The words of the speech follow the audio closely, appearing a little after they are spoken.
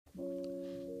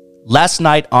Last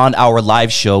night on our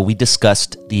live show, we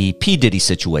discussed the P. Diddy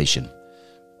situation.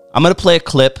 I'm going to play a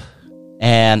clip,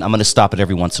 and I'm going to stop it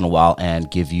every once in a while and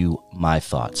give you my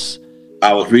thoughts.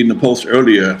 I was reading a post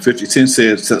earlier. 50 Cent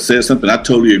said something I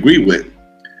totally agree with.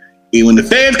 And when the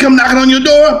feds come knocking on your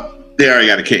door, they already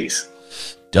got a case.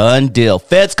 Done deal.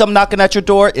 Feds come knocking at your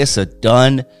door, it's a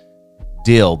done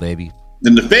deal, baby.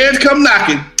 Then the feds come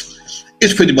knocking,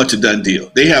 it's pretty much a done deal.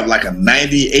 They have like a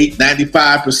 98,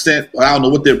 95%. I don't know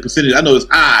what their percentage. I know it's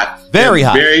high. Very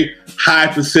high. Very high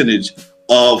percentage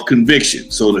of conviction.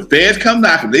 So the feds come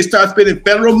knocking. They start spending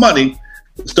federal money,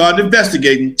 start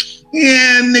investigating.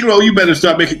 Yeah, Negro, you better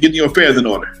start getting your affairs in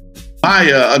order.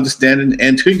 My understanding,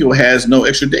 Antigua has no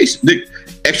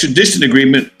extradition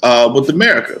agreement with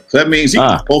America. So that means he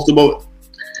can post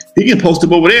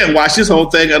them over there and watch this whole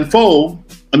thing unfold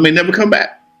and may never come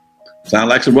back. Sound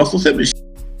like some Russell Simmons.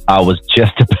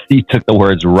 He took the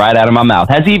words right out of my mouth.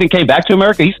 Has he even came back to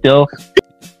America? He's still.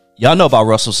 Y'all know about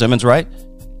Russell Simmons, right?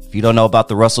 If you don't know about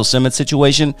the Russell Simmons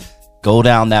situation, go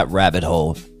down that rabbit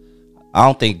hole. I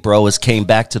don't think bro has came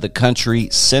back to the country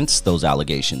since those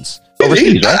allegations.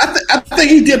 Overseas, right? I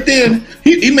think he dipped in.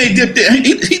 He may dip in.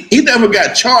 He never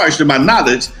got charged, to my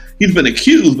knowledge. He's been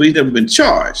accused, but he's never been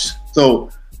charged. So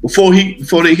before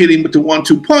they hit him with the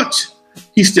 1-2 punch,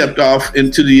 he stepped off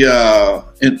into the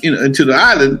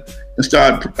island and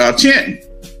started chanting.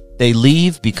 They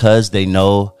leave because they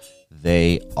know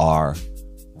they are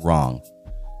wrong.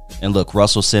 And look,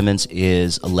 Russell Simmons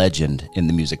is a legend in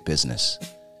the music business.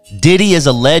 Diddy is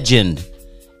a legend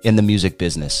in the music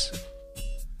business.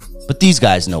 But these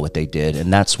guys know what they did,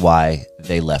 and that's why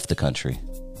they left the country.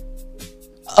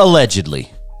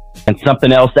 Allegedly. And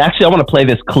something else. Actually, I want to play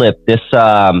this clip.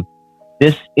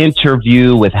 This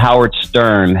interview with Howard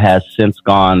Stern has since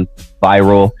gone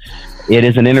viral. It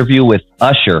is an interview with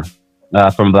Usher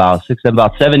from about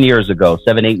 7 years ago,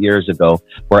 8 years ago,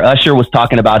 where Usher was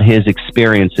talking about his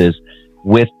experiences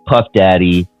with Puff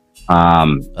Daddy.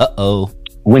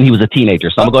 When he was a teenager.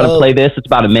 So I'm going to play this. It's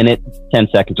about a minute, 10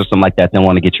 seconds or something like that. Then I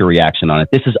want to get your reaction on it.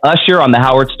 This is Usher on the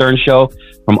Howard Stern Show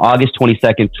from August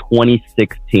 22nd,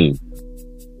 2016.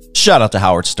 Shout out to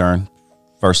Howard Stern.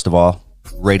 First of all,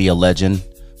 radio legend.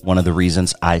 One of the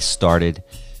reasons I started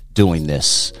doing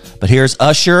this. But here's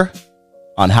Usher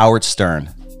on Howard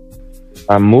Stern.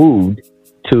 I moved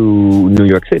to New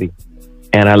York City.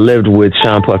 And I lived with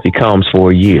Sean Puffy Combs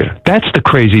for a year. That's the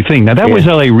crazy thing. Now, that was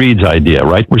L.A. Reid's idea,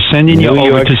 right? We're sending you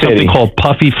over to something called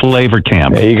Puffy Flavor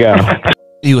Camp. There you go.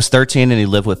 He was 13 and he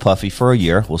lived with Puffy for a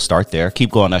year. We'll start there.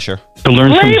 Keep going, Usher. To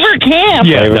learn Flavor Camp.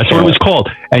 Yeah, Flavor that's Camp. what it was called.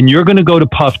 And you're going to go to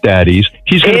Puff Daddy's.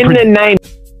 He's going in the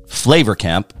 90s. Flavor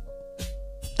Camp.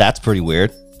 That's pretty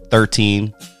weird.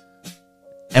 13.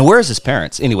 And where's his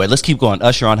parents? Anyway, let's keep going.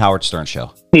 Usher on Howard Stern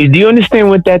Show. Do you understand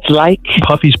what that's like?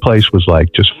 Puffy's place was like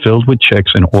just filled with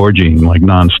chicks and orgying like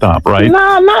nonstop, right?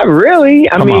 No, not really.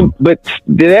 I mean, but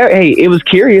hey, it was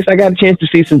curious. I got a chance to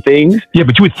see some things. Yeah,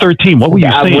 but you were 13. What were you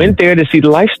seeing? I went there to see the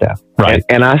lifestyle. Right.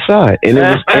 And I saw it. And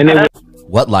it was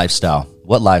What lifestyle?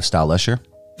 What lifestyle, Usher?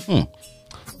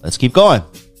 Let's keep going.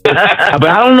 but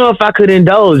I don't know if I could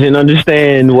indulge and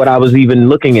understand what I was even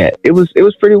looking at. It was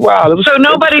pretty wild. So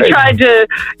nobody tried to,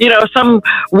 some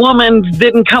woman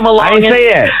didn't come along. I didn't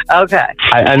say that. Okay.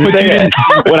 I didn't say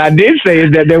that. What I did say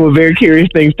is that there were very curious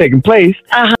things taking place.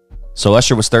 So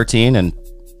Usher was 13 and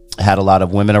had a lot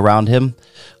of women around him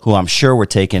who I'm sure were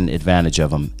taking advantage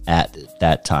of him at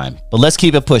that time. But let's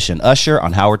keep it pushing. Usher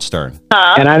on Howard Stern.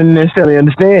 And I didn't necessarily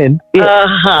understand.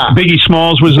 Biggie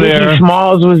Smalls was there. Biggie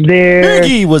Smalls was there.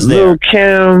 Biggie was there. Lil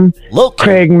Kim.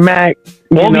 Craig Mack.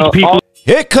 All these people.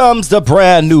 Here comes the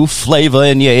brand new flavor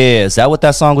in your ear. Is that what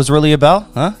that song was really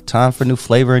about? Huh? Time for new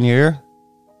flavor in your ear?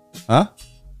 Huh?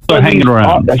 They're hanging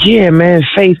around. Yeah, man.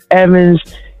 Faith Evans.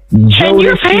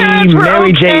 Jodeci,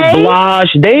 Mary J. Blige.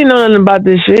 They ain't know nothing about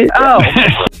this shit. Oh.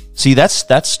 See,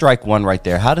 that's strike one right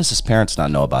there. How does his parents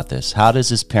not know about this? How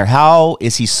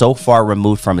is he so far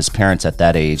removed from his parents at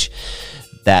that age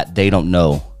that they don't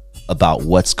know about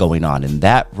what's going on? And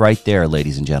that right there,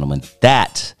 ladies and gentlemen,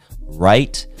 that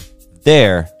right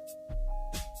there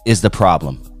is the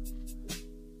problem.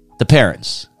 The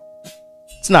parents.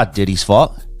 It's not Diddy's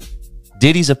fault.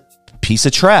 Diddy's a piece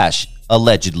of trash,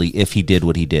 allegedly, if he did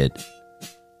what he did.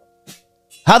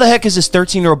 How the heck is this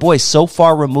 13-year-old boy so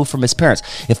far removed from his parents?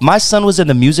 If my son was in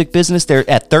the music business there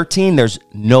at 13, there's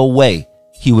no way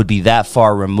he would be that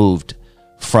far removed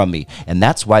from me. And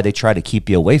that's why they try to keep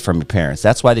you away from your parents.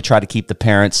 That's why they try to keep the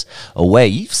parents away.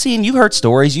 You've heard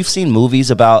stories, you've seen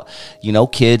movies about,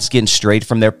 kids getting straight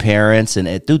from their parents.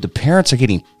 And dude, the parents are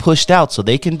getting pushed out so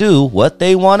they can do what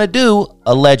they want to do,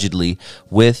 allegedly,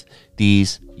 with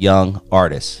these young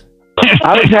artists.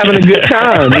 I was having a good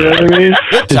time. You know what I mean?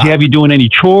 Does he have you doing any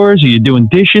chores? Are you doing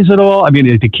dishes at all? I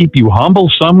mean, to keep you humble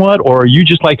somewhat, or are you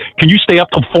just like, can you stay up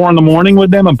till 4 a.m.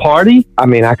 with them and party? I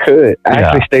mean, I could. I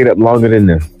actually stayed up longer than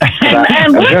them.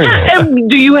 And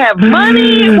do you have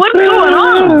money? What's going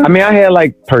on? I mean, I had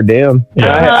like per diem.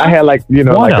 I had like, you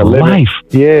know, what like a living. life.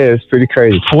 Yeah, it's pretty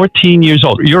crazy. 14 years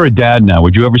old. You're a dad now.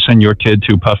 Would you ever send your kid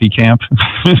to Puffy camp?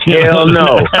 Hell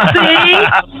no.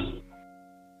 See?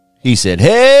 He said,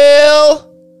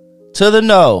 hell to the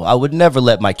no. I would never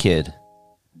let my kid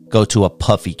go to a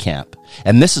Puffy camp.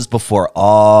 And this is before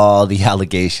all the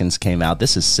allegations came out.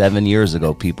 This is 7 years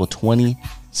ago, people,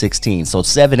 2016. So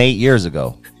 7-8 years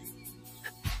ago.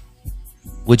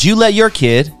 Would you let your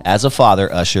kid, as a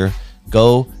father, Usher,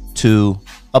 go to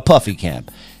a Puffy camp?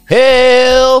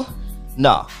 Hell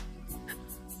no.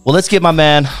 Well, let's get my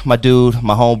man, my dude,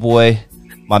 my homeboy,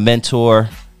 my mentor,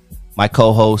 my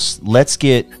co-host. Let's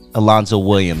get Alonzo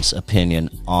Williams' opinion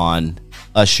on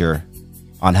Usher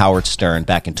on Howard Stern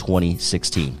back in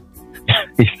 2016.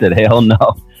 He said, hell no.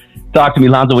 Talk to me,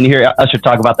 Lonzo, when you hear Usher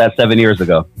talk about that 7 years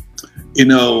ago. You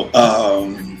know,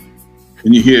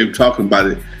 when you hear him talking about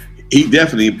it, he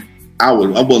definitely, I'm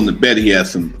willing to bet he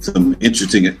has some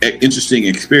interesting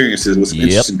experiences with some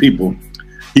interesting people.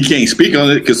 He can't speak on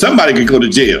it because somebody could go to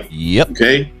jail. Yep.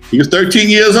 Okay? He was 13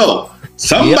 years old.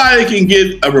 Somebody can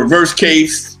get a reverse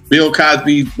case, Bill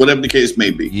Cosby, whatever the case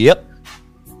may be. Yep.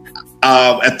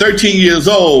 At 13 years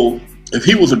old, if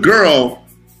he was a girl,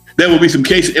 there will be some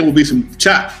cases. It will be some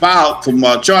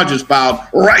charges filed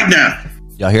right now.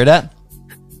 Y'all hear that?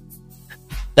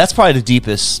 That's probably the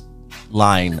deepest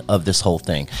line of this whole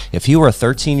thing. If you were a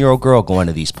 13-year-old girl going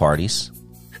to these parties,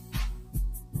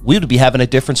 we would be having a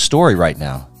different story right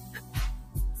now.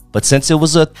 But since it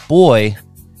was a boy,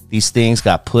 these things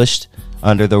got pushed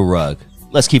under the rug.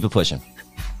 Let's keep it pushing.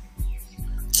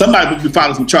 Somebody would be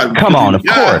filing some charges. Come on, of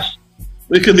course.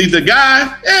 Because he's a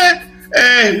guy,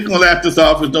 we're going to laugh this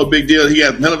off. It's no big deal. He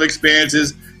has a hell of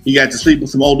experiences. He got to sleep with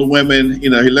some older women. You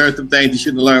know, he learned some things he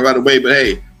shouldn't have learned right away. But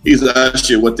hey, he's an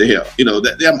Usher. What the hell? You know,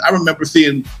 I remember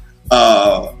seeing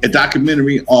a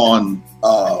documentary on,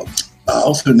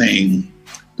 what's her name?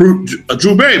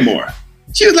 Drew Barrymore.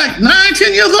 She was like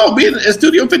 9-10 years old being at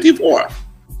Studio 54.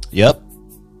 Yep.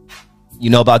 You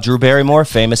know about Drew Barrymore,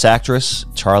 famous actress,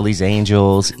 Charlie's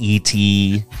Angels,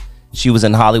 E.T. She was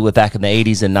in Hollywood back in the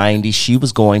 80s and 90s. She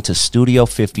was going to Studio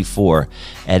 54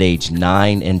 at age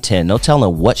 9 and 10. No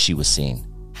telling what she was seeing.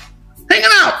 Hanging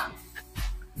out.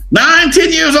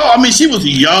 9-10 years old. I mean, she was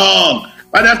young.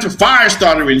 Right after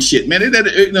Firestarter and shit, man.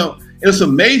 It's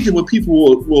amazing what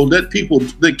people will let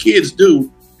the kids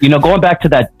do. You know, going back to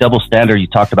that double standard you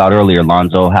talked about earlier,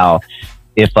 Lonzo, how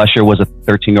if Usher was a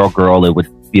 13-year-old girl, it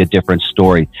would be a different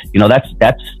story. You know,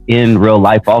 that's in real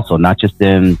life also, not just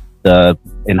in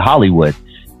Hollywood.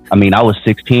 I mean, I was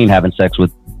 16 having sex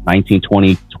with 19,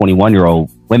 20, 21-year-old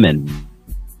women.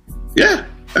 Yeah.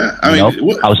 I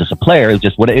was just a player. It was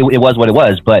just it was what it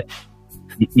was. But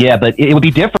yeah, but it would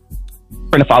be different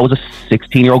if I was a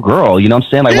 16-year-old girl. You know what I'm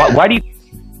saying? Like, yeah. why do you?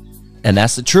 And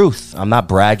that's the truth. I'm not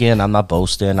bragging. I'm not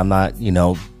boasting. I'm not,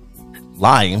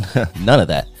 lying. None of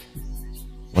that.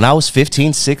 When I was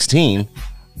 15, 16,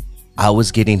 I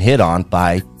was getting hit on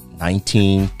by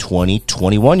 19, 20,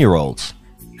 21-year-olds.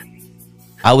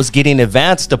 I was getting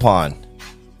advanced upon.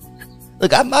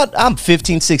 Look, I'm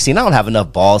 15, 16. I don't have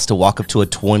enough balls to walk up to a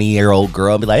 20-year-old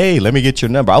girl and be like, hey, let me get your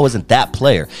number. I wasn't that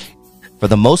player. For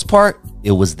the most part,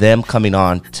 it was them coming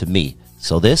on to me.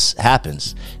 So this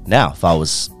happens. Now, if I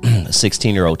was a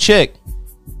 16-year-old chick,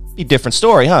 be a different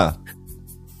story, huh?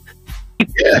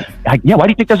 Yeah. Why do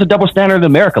you think there's a double standard in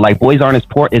America? Like, boys aren't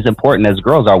as important as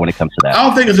girls are when it comes to that. I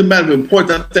don't think it's a matter of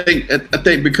importance. I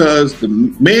think because the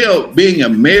male, being a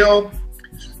male,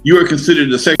 you are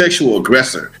considered a sexual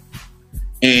aggressor.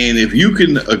 And if you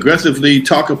can aggressively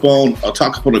talk upon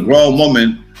a grown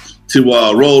woman to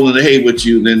roll in the hay with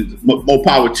you, then more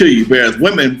power to you. Whereas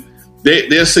women,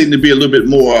 they seem to be a little bit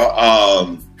more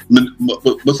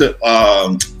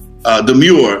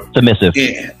demure,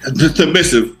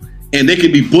 submissive, and they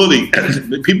can be bullied.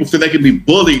 People feel they can be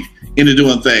bullied into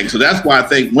doing things. So that's why I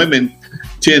think women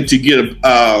tend to get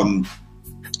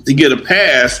a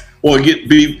pass or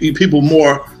be people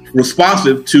more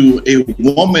responsive to a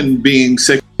woman being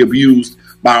sexually abused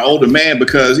by an older man,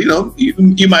 because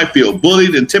you might feel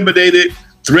bullied, intimidated,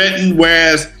 threatened.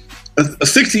 Whereas a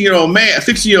 16-year-old man, a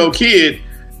 16-year-old kid,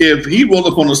 if he rolled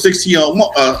up on a 16-year-old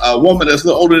woman that's a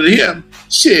little older than him,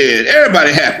 shit,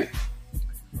 everybody happy.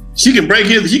 She can break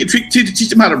his. She can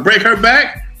teach him how to break her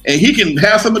back, and he can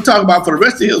have something to talk about for the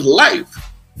rest of his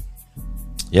life.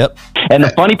 Yep. And the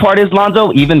funny part is,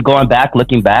 Lonzo, even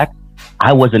looking back,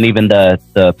 I wasn't even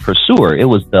the pursuer. It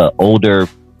was the older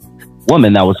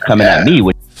woman that was coming at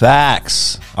me.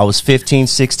 Facts. I was 15,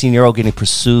 16-year-old getting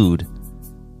pursued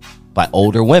by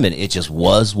older women. It just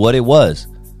was what it was.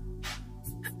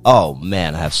 Oh,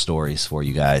 man, I have stories for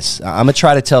you guys. I'm going to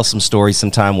try to tell some stories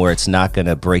sometime where it's not going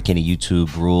to break any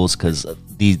YouTube rules, because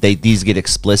these get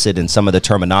explicit, and some of the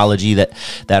terminology that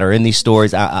are in these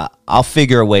stories. I'll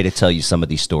figure a way to tell you some of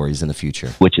these stories in the future.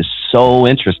 Which is so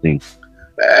interesting.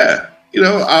 Yeah.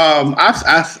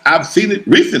 I've seen it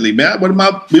recently, man. One of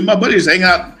my buddies hang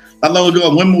out not long ago,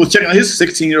 and women was checking on his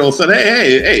 16-year-old son.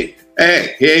 Hey,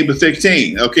 he ain't but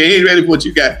 16. Okay, he ain't ready for what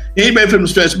you got. He ain't ready for them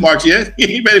stretch marks yet.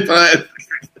 He ain't ready for that.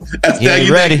 He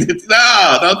ain't ready.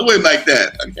 No, don't do it like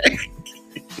that. Okay.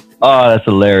 Oh, that's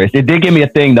hilarious. It did give me a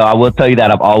thing, though. I will tell you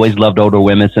that I've always loved older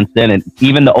women since then. And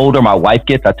even the older my wife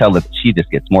gets, I tell her she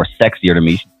just gets more sexier to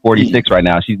me. She's 46 right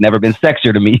now. She's never been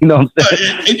sexier to me. You know what I'm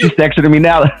saying? She's sexier to me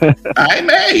now.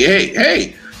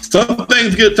 Hey. Some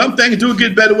things do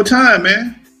get better with time,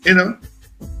 man. You know?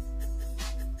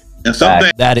 And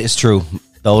something that is true.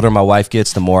 The older my wife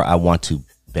gets, the more I want to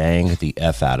bang the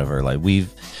F out of her. Like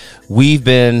we've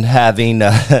been having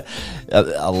a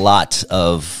lot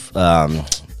of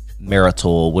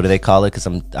marital, what do they call it? Because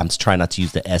I'm trying not to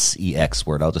use the sex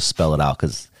word. I'll just spell it out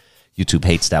because YouTube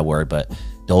hates that word. But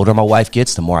the older my wife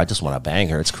gets, the more I just want to bang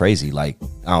her. It's crazy. Like,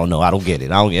 I don't know. I don't get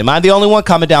it. Am I the only one?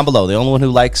 Comment down below. The only one who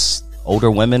likes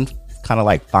older women, kind of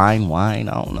like fine wine.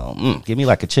 I don't know. Give me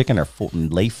like a chick in her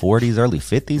late 40s, early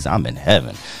 50s. I'm in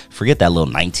heaven. Forget that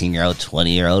little 19-year-old,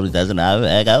 20-year-old who doesn't know.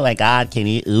 Like, oh my God, can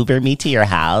you Uber me to your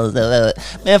house? Man,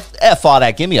 F all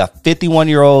that. Give me a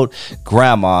 51-year-old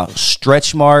grandma,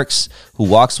 stretch marks, who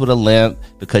walks with a limp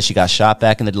because she got shot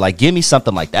back in the, like, give me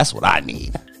something like that's what I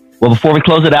need. Well, before we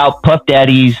close it out, Puff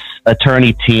Daddy's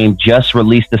attorney team just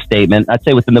released a statement, I'd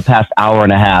say within the past hour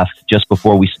and a half, just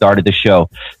before we started the show.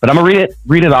 But I'm going to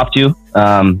read it off to you,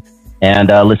 and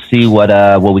let's see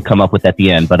what we come up with at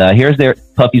the end. But here's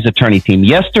Puffy's attorney team.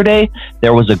 Yesterday,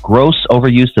 there was a gross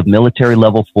overuse of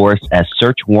military-level force as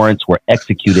search warrants were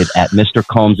executed at Mr.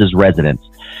 Combs' residence.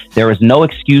 There is no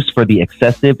excuse for the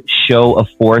excessive show of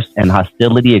force and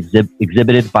hostility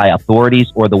exhibited by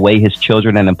authorities or the way his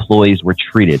children and employees were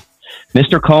treated.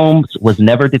 Mr. Combs was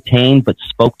never detained, but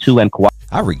spoke to and cooperated.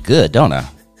 I read good, don't I?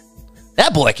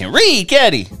 That boy can read,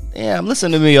 can't he? Damn,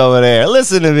 listen to me over there.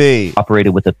 Listen to me.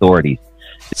 Operated with authorities.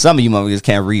 Some of you motherfuckers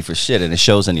can't read for shit, and it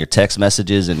shows in your text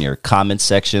messages and your comment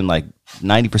section. Like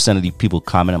 90% of the people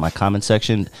comment in my comment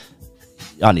section.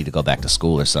 Y'all need to go back to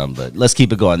school or something, but let's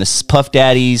keep it going. This is Puff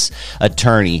Daddy's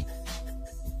attorney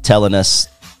telling us,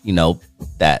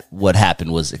 that what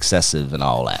happened was excessive and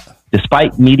all that.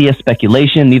 Despite media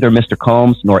speculation, neither Mr.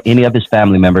 Combs nor any of his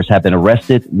family members have been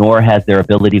arrested, nor has their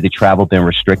ability to travel been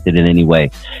restricted in any way.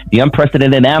 The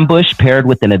unprecedented ambush, paired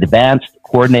with an advanced,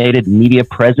 coordinated media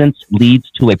presence, leads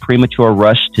to a premature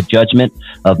rush to judgment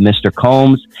of Mr.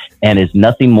 Combs and is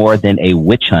nothing more than a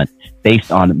witch hunt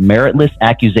based on meritless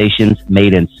accusations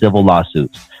made in civil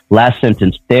lawsuits. Last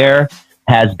sentence there.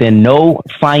 Has been no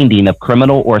finding of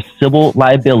criminal or civil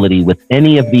liability with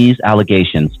any of these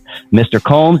allegations. Mr.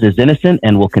 Combs is innocent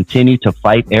and will continue to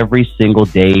fight every single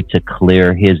day to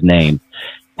clear his name.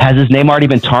 Has his name already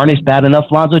been tarnished bad enough,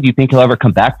 Lonzo? Do you think he'll ever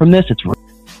come back from this?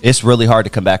 It's really hard to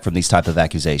come back from these type of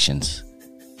accusations.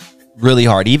 Really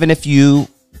hard. Even if you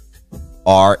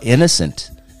are innocent.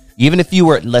 Even if you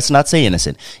were, let's not say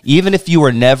innocent, even if you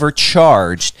were never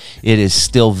charged, it is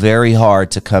still very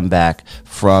hard to come back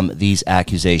from these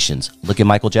accusations. Look at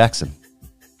Michael Jackson.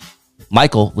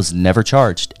 Michael was never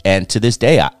charged. And to this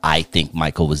day, I think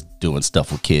Michael was doing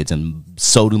stuff with kids. And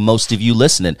so do most of you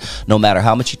listening. No matter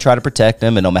how much you try to protect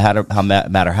them, and no matter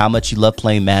how much you love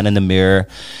playing man in the mirror,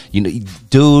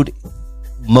 dude,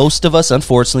 most of us,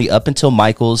 unfortunately, up until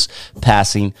Michael's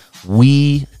passing,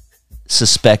 we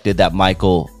suspected that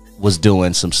Michael was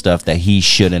doing some stuff that he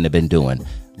shouldn't have been doing.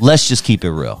 Let's just keep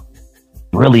it real.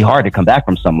 Really hard to come back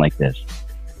from something like this.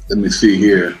 Let me see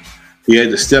here. He had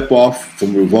to step off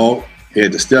from Revolt. He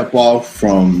had to step off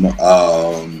from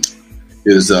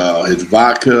his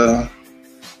vodka.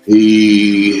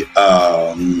 He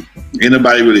ain't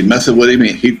nobody really messing with him.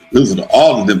 He losing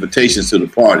all the invitations to the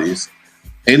parties.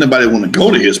 Ain't nobody want to go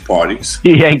to his parties.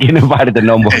 He ain't getting invited to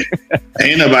no more.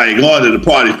 Ain't nobody going to the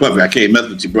parties. Puppy, I can't mess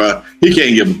with you, bro. He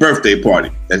can't give a birthday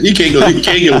party. He can't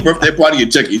give a birthday party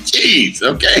at Chuck E. Cheese,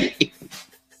 okay?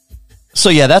 So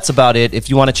yeah, that's about it. If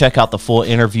you want to check out the full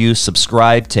interview,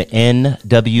 subscribe to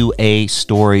NWA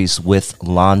Stories with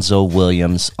Lonzo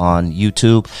Williams on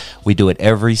YouTube. We do it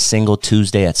every single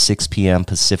Tuesday at 6 p.m.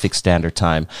 Pacific Standard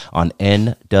Time on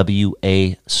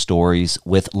NWA Stories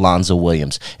with Lonzo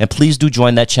Williams. And please do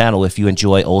join that channel if you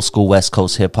enjoy old school West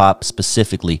Coast hip hop.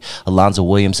 Specifically, Lonzo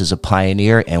Williams is a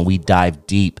pioneer, and we dive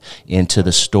deep into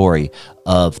the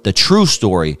true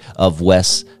story of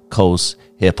West Coast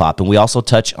hip hop, and we also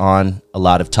touch on a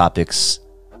lot of topics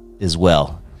as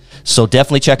well. So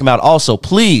definitely check him out. Also,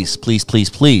 please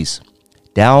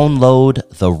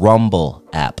download the Rumble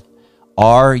app.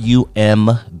 Rumble. I'm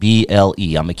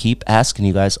gonna keep asking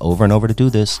you guys over and over to do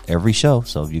this every show,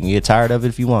 so you can get tired of it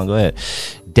if you want. Go ahead,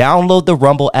 download the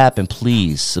Rumble app, and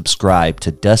please subscribe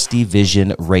to Dusty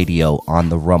Vision Radio on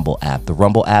the Rumble app. The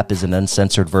Rumble app is an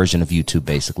uncensored version of YouTube,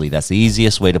 basically. That's the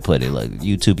easiest way to put it. Like,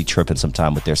 YouTube be tripping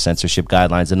sometime with their censorship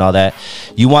guidelines and all that.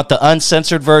 You want the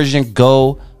uncensored version,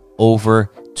 go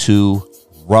over to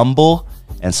Rumble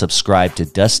and subscribe to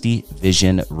Dusty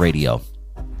Vision Radio.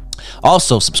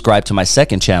 Also, subscribe to my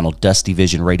second channel, Dusty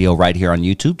Vision Radio, right here on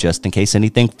YouTube, just in case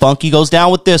anything funky goes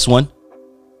down with this one.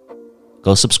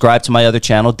 Go subscribe to my other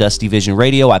channel, Dusty Vision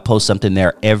Radio. I post something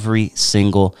there every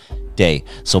single day.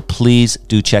 So please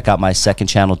do check out my second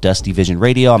channel, Dusty Vision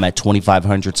Radio. I'm at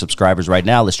 2,500 subscribers right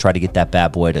now. Let's try to get that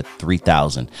bad boy to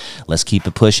 3,000. Let's keep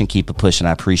it pushing.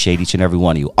 I appreciate each and every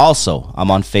one of you. Also, I'm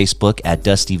on Facebook at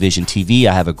Dusty Vision TV.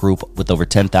 I have a group with over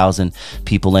 10,000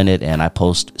 people in it, and I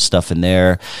post stuff in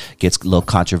there. Gets a little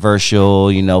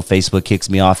controversial. You know, Facebook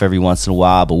kicks me off every once in a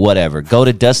while, but whatever. Go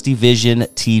to Dusty Vision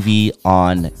TV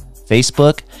on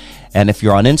Facebook. And if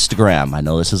you're on Instagram, I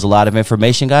know this is a lot of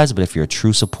information, guys, but if you're a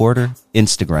true supporter,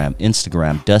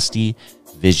 Instagram, Dusty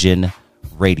Vision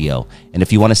Radio. And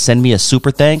if you want to send me a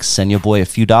super thanks, send your boy a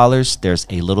few dollars. There's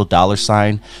a little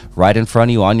 $sign right in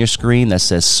front of you on your screen that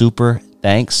says super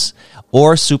thanks,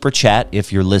 or super chat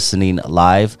if you're listening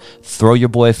live. Throw your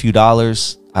boy a few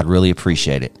dollars. I'd really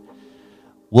appreciate it.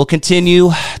 We'll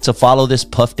continue to follow this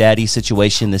Puff Daddy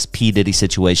situation, this P. Diddy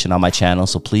situation on my channel,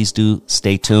 so please do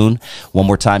stay tuned. One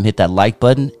more time, hit that like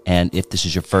button, and if this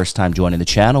is your first time joining the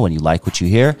channel and you like what you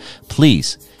hear,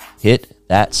 please hit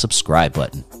that subscribe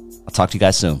button. I'll talk to you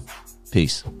guys soon.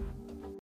 Peace.